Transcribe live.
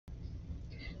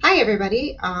Hi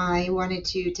everybody, I wanted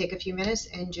to take a few minutes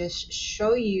and just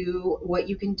show you what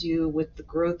you can do with the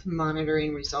growth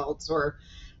monitoring results or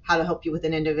how to help you with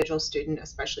an individual student,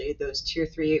 especially those tier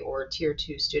 3 or tier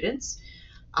 2 students.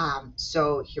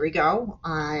 So here we go.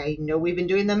 I know we've been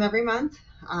doing them every month.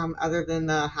 Other than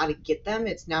the how to get them,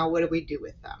 it's now what do we do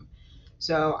with them.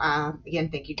 So again,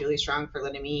 thank you, Julie Strong, for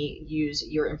letting me use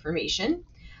your information.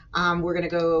 We're going to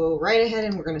go right ahead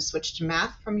and we're going to switch to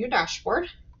math from your dashboard.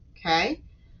 Okay.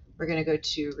 We're going to go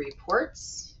to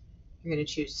reports. You're going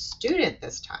to choose student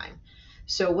this time.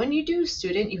 So when you do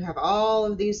student, you have all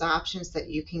of these options that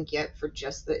you can get for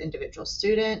just the individual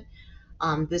student.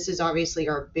 This is obviously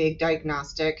our big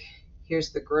diagnostic.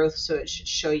 Here's the growth, so it should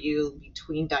show you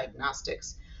between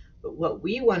diagnostics. But what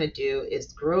we want to do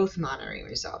is growth monitoring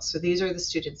results. So these are the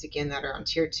students, again, that are on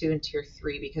tier 2 and tier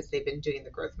 3 because they've been doing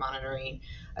the growth monitoring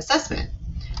assessment.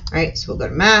 All right, so we'll go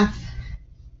to math.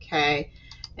 Okay.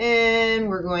 And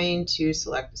we're going to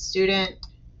select a student.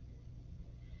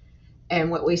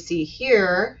 And what we see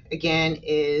here, again,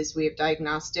 is we have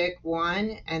diagnostic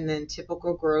 1, and then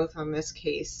typical growth on this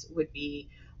case would be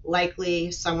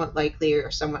likely, somewhat likely, or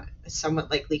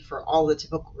somewhat likely for all the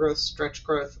typical growth, stretch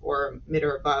growth, or mid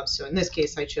or above. So in this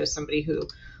case, I chose somebody who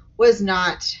was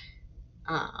not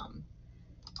on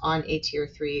a tier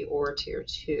 3 or tier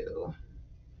 2.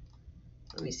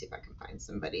 Let me see if I can find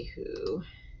somebody who...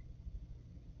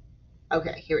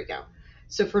 Okay, here we go.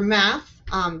 So for math,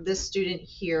 this student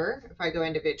here, if I go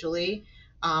individually,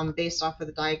 based off of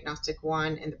the diagnostic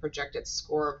 1 and the projected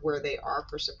score of where they are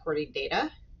for supporting data.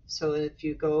 So if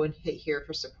you go and hit here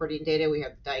for supporting data, we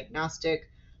have the diagnostic,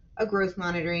 a growth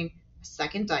monitoring, a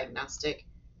second diagnostic,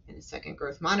 and a second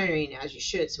growth monitoring, as you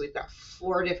should. So we've got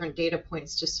 4 different data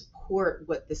points to support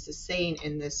what this is saying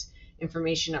in this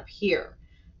information up here.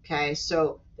 Okay,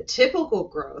 so the typical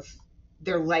growth,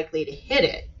 they're likely to hit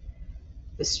it.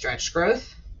 The stretch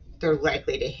growth, they're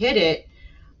likely to hit it,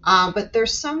 but they're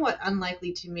somewhat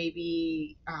unlikely to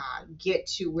maybe get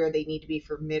to where they need to be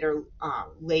for mid or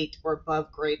late or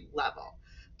above grade level.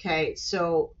 Okay,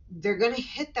 so they're going to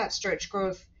hit that stretch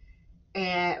growth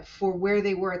for where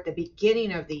they were at the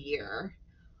beginning of the year,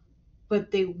 but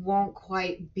they won't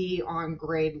quite be on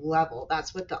grade level.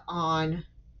 That's what the on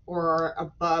or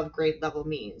above grade level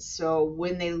means. So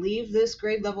when they leave this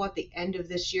grade level at the end of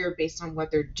this year based on what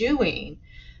they're doing,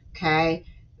 okay,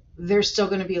 they're still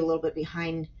going to be a little bit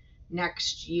behind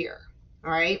next year.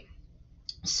 All right.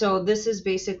 So this is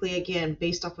basically, again,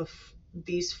 based off of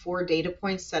these 4 data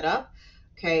points set up.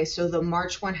 Okay, so the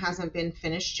March one hasn't been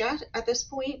finished yet at this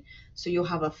point. So you'll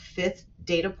have a 5th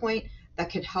data point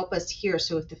that could help us here.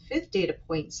 So if the 5th data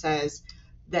point says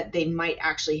that they might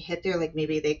actually hit there, like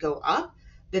maybe they go up,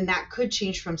 then that could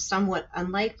change from somewhat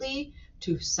unlikely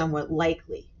to somewhat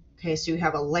likely. Okay, so you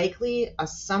have a likely, a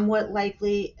somewhat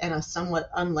likely, and a somewhat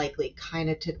unlikely, kind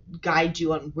of to guide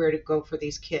you on where to go for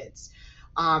these kids.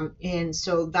 And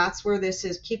so that's where this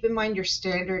is. Keep in mind your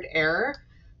standard error.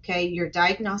 Okay, your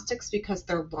diagnostics, because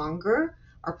they're longer,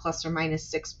 are plus or minus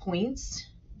 6 points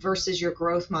versus your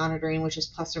growth monitoring, which is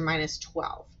plus or minus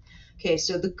 12. Okay,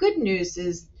 so the good news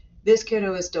is this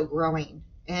kiddo is still growing,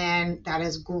 and that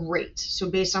is great.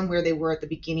 So based on where they were at the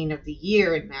beginning of the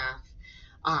year in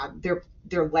math,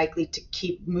 they're likely to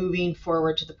keep moving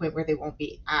forward to the point where they won't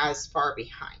be as far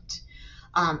behind.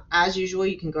 As usual,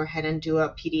 you can go ahead and do a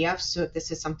PDF. So if this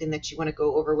is something that you want to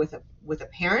go over with a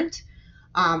parent,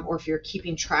 or if you're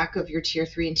keeping track of your tier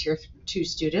 3 and tier 2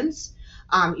 students,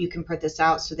 you can print this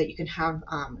out so that you can have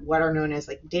what are known as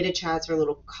like data chats or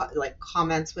little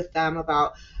comments with them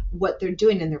about what they're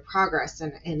doing in their progress,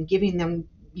 and giving them,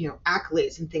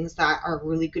 accolades and things that are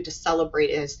really good to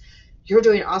celebrate. Is you're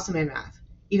doing awesome in math.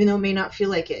 Even though it may not feel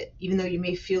like it, even though you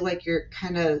may feel like you're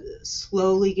kind of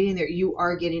slowly getting there, you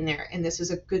are getting there. And this is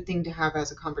a good thing to have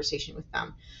as a conversation with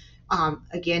them.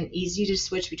 Again, easy to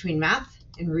switch between math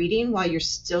and reading while you're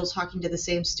still talking to the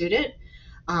same student,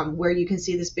 where you can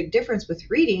see this big difference with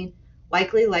reading,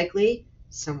 likely, likely,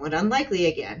 somewhat unlikely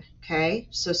again. Okay,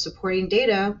 so supporting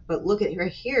data, but look at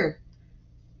right here.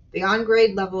 The on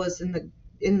grade level is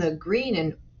in the green,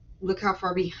 and look how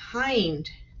far behind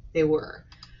they were.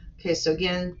 Okay, so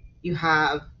again, you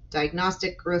have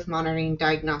diagnostic growth monitoring,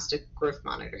 diagnostic growth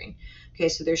monitoring. Okay,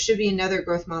 so there should be another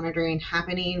growth monitoring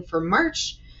happening for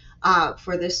March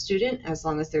for this student, as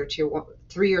long as they're tier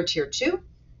 3 or tier 2.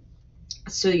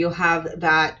 So you'll have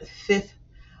that 5th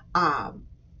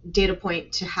data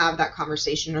point to have that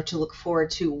conversation, or to look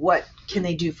forward to what can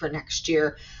they do for next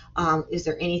year. Is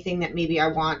there anything that maybe I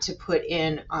want to put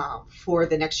in for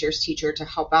the next year's teacher to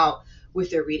help out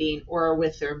with their reading or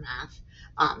with their math?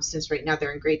 Since right now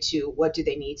they're in grade 2, what do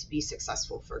they need to be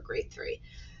successful for grade 3?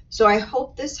 So I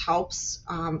hope this helps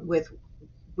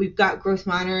we've got growth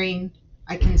monitoring.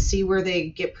 I can see where they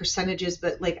get percentages,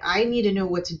 but like I need to know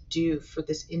what to do for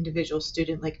this individual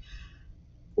student. Like,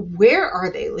 where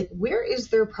are they? Like, where is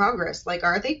their progress? Like,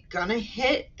 are they gonna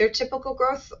hit their typical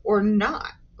growth or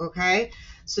not? Okay.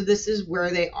 So this is where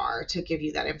they are to give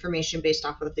you that information based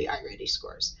off of the iReady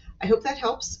scores. I hope that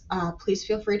helps. Please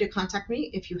feel free to contact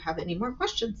me if you have any more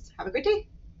questions. Have a great day.